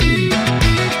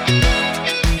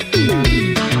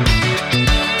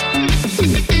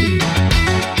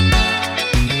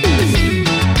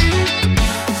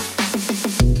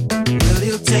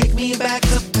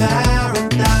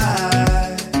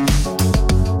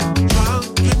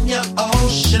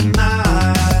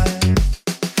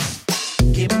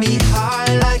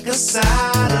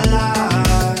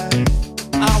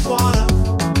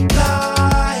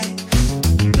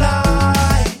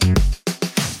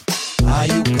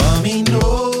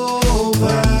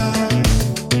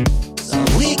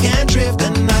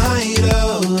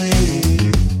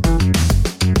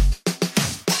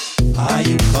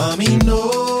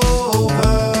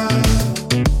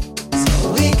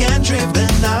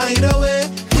night away.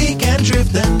 We can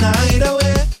drift the night away.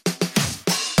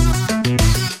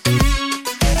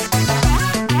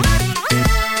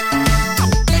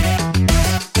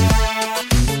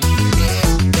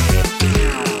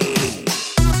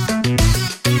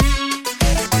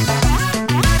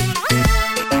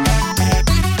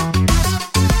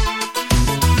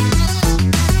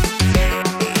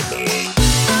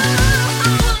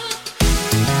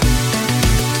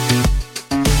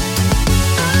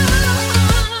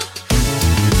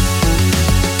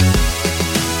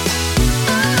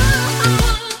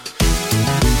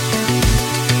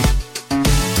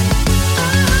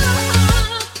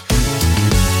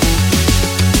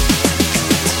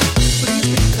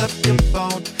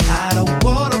 I don't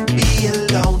wanna be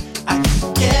alone. I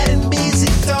keep getting busy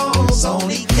calls.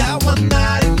 Only got one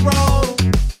night in row.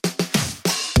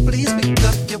 Please pick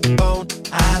up your phone.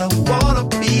 I don't wanna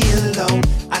be alone.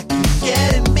 I keep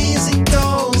getting busy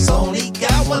calls. Only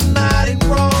got one night in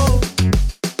row.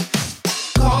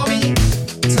 Call me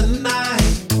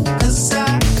tonight, 'cause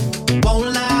I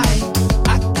won't lie.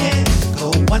 I can't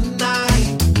go one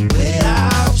night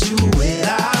without you,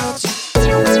 without you.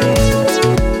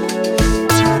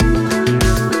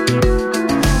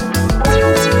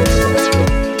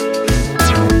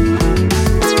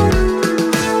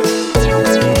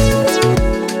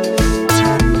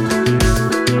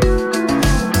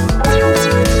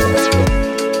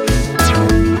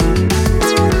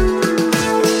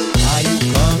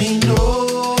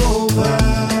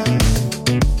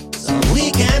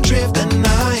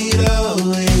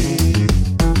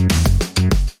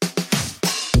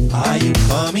 Are you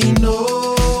coming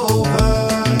over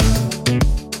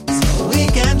so we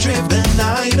can drift the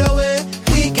night away?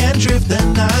 We can drift the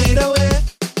night away.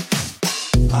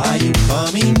 Are you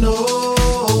coming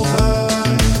over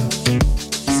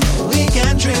so we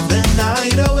can drift the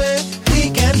night away? We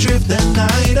can drift the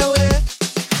night away.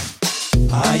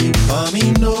 Are you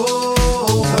coming over?